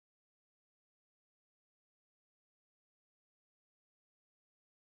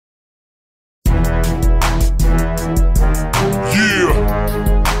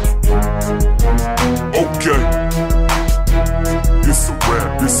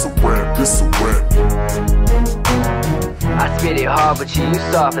this a rap. I spit it hard, but you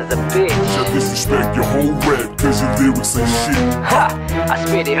soft as a bitch. I disrespect your whole rap, cause your lyrics ain't shit. Ha! I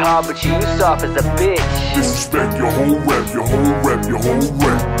spit it hard, but you soft as a bitch. Disrespect your whole rap, your whole rap, your whole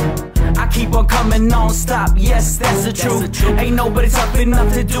rap. I keep on coming non-stop, yes, that's the truth. Ain't nobody tough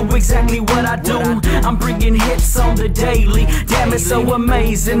enough to do exactly what I do. I'm bringing hits on the daily. Damn, it's so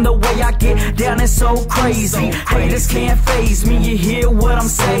amazing the way I get down, it's so crazy. Haters can't faze me, you hear what I'm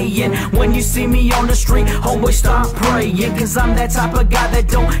saying. When you see me on the street, homeboy, start praying, cause I'm that type of guy that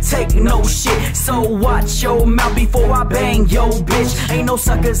don't take no shit. So watch your mouth before I bang yo bitch. Ain't no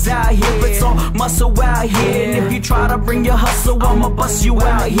suckers out here, it's all muscle out here. And if you try to bring your hustle, I'ma bust you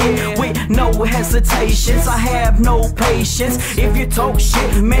out here with no hesitations. I have no patience. If you talk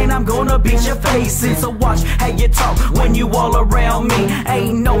shit, man, I'm gonna beat your face in. So watch how you talk when you all around me.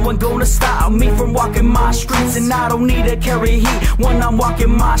 Ain't no one gonna stop me from walking my streets. And I don't need to carry heat when I'm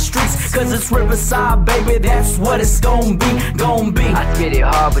walking my streets, cause it's Riverside, baby, that's what it's gonna be, I spit it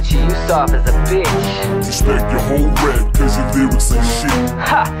hard, but you soft as a bitch. Disrespect your whole rap, cause your lyrics ain't shit.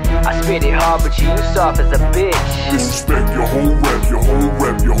 Ha! I spit it hard, but you soft as a bitch. Disrespect your whole rap, your whole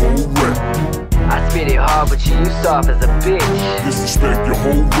rap, your whole rap. I spit it hard, but you soft as a bitch. Disrespect your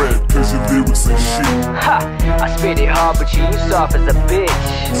whole rap, cause your lyrics ain't shit. Ha! I spit it hard, but you soft as a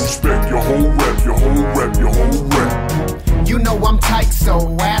bitch. Disrespect your whole rap, your whole rap, your whole rap. You know I'm tight,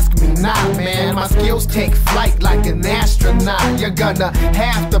 so ask me not, man. My skills take flight like an astronaut. You're gonna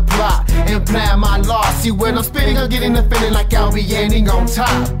have to plot and plan my loss. See, when I'm spitting, I'm getting the feeling like I'll be ending on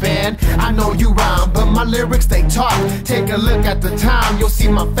top. And I know you rhyme, but my lyrics, they talk. Take a look at the time, you'll see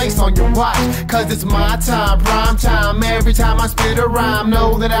my face on your watch. Cause it's my time, prime time. Every time I spit a rhyme,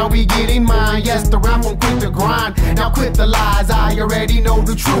 know that I'll be getting mine. Yes, the rap won't quit the grind. Now quit the lies, I already know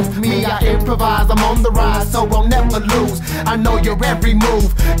the truth. Me, I improvise, I'm on the rise, so I'll never lose. I know your every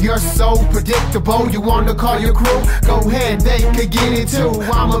move, you're so predictable. You wanna call your crew? Go ahead, they could get it too.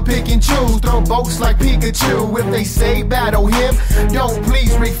 I'ma pick and choose, throw bolts like Pikachu. If they say battle him, don't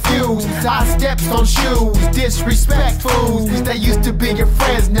please refuse. I steps on shoes, disrespect fools. They used to be your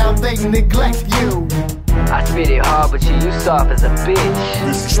friends, now they neglect you. I spit it hard, but you soft as a bitch.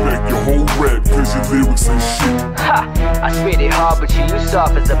 Disrespect your whole rap, cause your lyrics ain't shit. Ha! I spit it hard, but you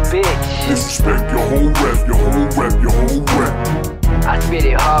soft as a bitch. Disrespect your whole rap, your whole rap, your whole rap. I spit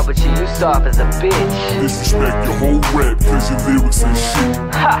it hard, but you soft as a bitch. Disrespect your whole rap, cause your lyrics ain't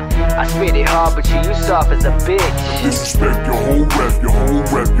shit. Ha! I spit it hard, but you soft as a bitch. Disrespect your whole rap, your whole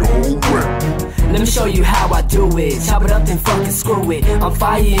rap, your whole rap. Let me show you how I do it. Chop it up then fucking screw it. I'm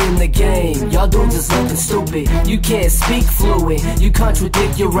fire in the game, y'all dudes is nothing stupid. You can't speak fluent, you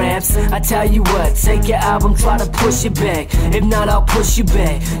contradict your raps. I tell you what, take your album, try to push it back. If not, I'll push you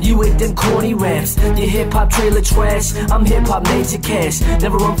back. You with them corny raps, your hip-hop trailer trash. I'm hip-hop major cash,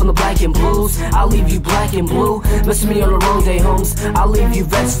 never run from the black and blues. I'll leave you black and blue. Listen to me on the wrong day, Holmes, I'll leave you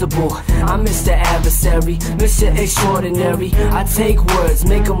vegetable. I'm Mr. Adversary, Mr. Extraordinary. I take words,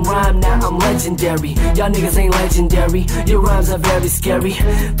 make them rhyme, now I'm legendary. Y'all niggas ain't legendary, your rhymes are very scary.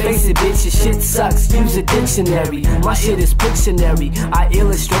 Face it, bitch, your shit sucks, use a dictionary. My shit is Pictionary, I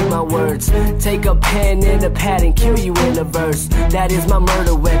illustrate my words. Take a pen and a pad and kill you in a verse. That is my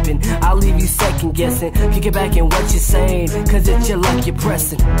murder weapon, I'll leave you second guessing. Kick it back in what you're saying, cause it's your luck you're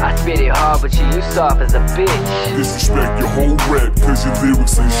pressing. I spit it hard, but you soft as a bitch. Disrespect your whole rap, cause your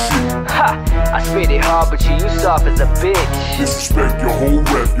lyrics ain't shit. Ha! I spit it hard, but you soft as a bitch. Disrespect your whole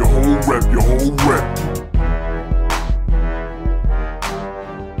rap, your whole rap, your whole rap.